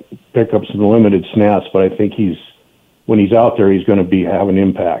might pick up some limited snaps, but I think when he's out there, he's going to have an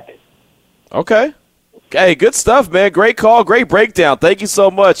impact. Okay. Hey, good stuff, man. Great call, great breakdown. Thank you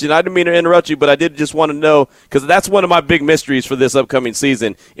so much. And I didn't mean to interrupt you, but I did just want to know, because that's one of my big mysteries for this upcoming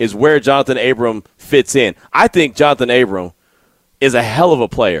season, is where Jonathan Abram fits in. I think Jonathan Abram is a hell of a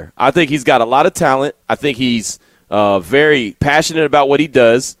player. I think he's got a lot of talent. I think he's very passionate about what he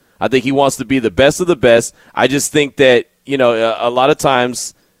does. I think he wants to be the best of the best. I just think that, a lot of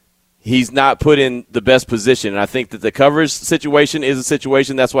times he's not put in the best position. And I think that the coverage situation is a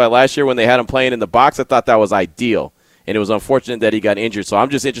situation. That's why last year when they had him playing in the box, I thought that was ideal. And it was unfortunate that he got injured. So I'm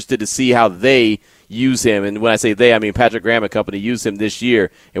just interested to see how they use him. And when I say they, I mean Patrick Graham and company use him this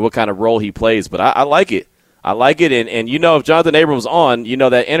year and what kind of role he plays. But I like it. I like it. And if Jonathan Abram's on,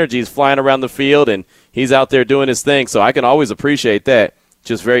 that energy is flying around the field and he's out there doing his thing. So I can always appreciate that.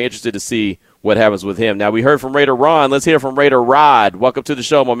 Just very interested to see what happens with him. Now, we heard from Raider Ron. Let's hear from Raider Rod. Welcome to the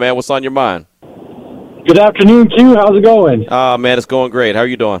show, my man. What's on your mind? Good afternoon, Q. How's it going? Man, it's going great. How are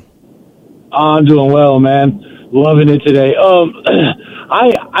you doing? I'm doing well, man. Loving it today.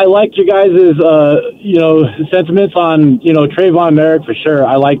 I liked you guys' sentiments on, Trayvon Merrick for sure.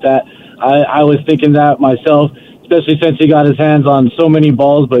 I like that. I was thinking that myself, especially since he got his hands on so many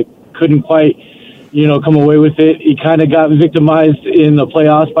balls but couldn't quite come away with it. He kind of got victimized in the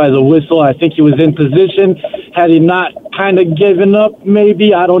playoffs by the whistle. I think he was in position. Had he not kind of given up,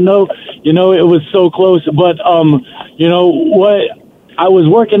 maybe, I don't know. It was so close. But, what I was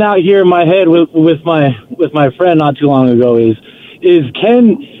working out here in my head with my friend not too long ago is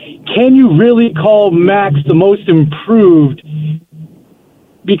can you really call Max the most improved?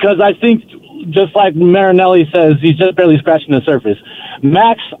 Because I think, just like Marinelli says, he's just barely scratching the surface.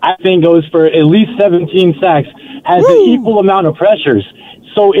 Max, I think, goes for at least 17 sacks, has an equal amount of pressures.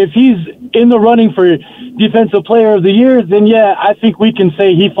 So if he's in the running for Defensive Player of the Year, then yeah, I think we can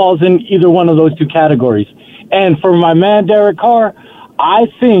say he falls in either one of those two categories. And for my man, Derek Carr, I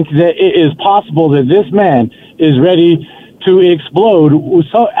think that it is possible that this man is ready to explode,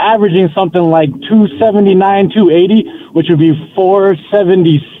 so averaging something like 279, 280, which would be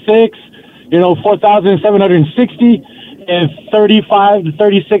 476, 4,760 and 35 to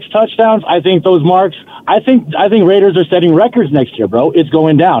 36 touchdowns. I think those marks, I think Raiders are setting records next year, bro. It's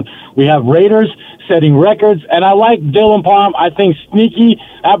going down. We have Raiders setting records, and I like Dylan Parham. I think sneaky,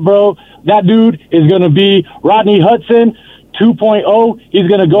 that dude is going to be Rodney Hudson 2.0. He's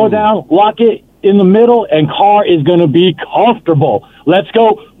going to go down, lock it in the middle, and Carr is going to be comfortable. Let's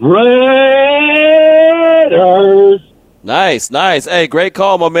go, Raiders! Nice. Hey, great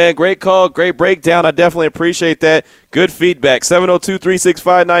call, my man. Great call. Great breakdown. I definitely appreciate that. Good feedback.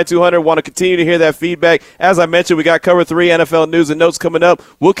 702-365-9200. Want to continue to hear that feedback. As I mentioned, we got Cover 3 NFL news and notes coming up.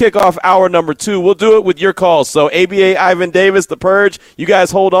 We'll kick off hour number 2. We'll do it with your calls. So, ABA, Ivan Davis, The Purge, you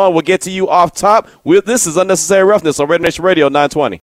guys hold on. We'll get to you off top. This is Unnecessary Roughness on Raider Nation Radio 920.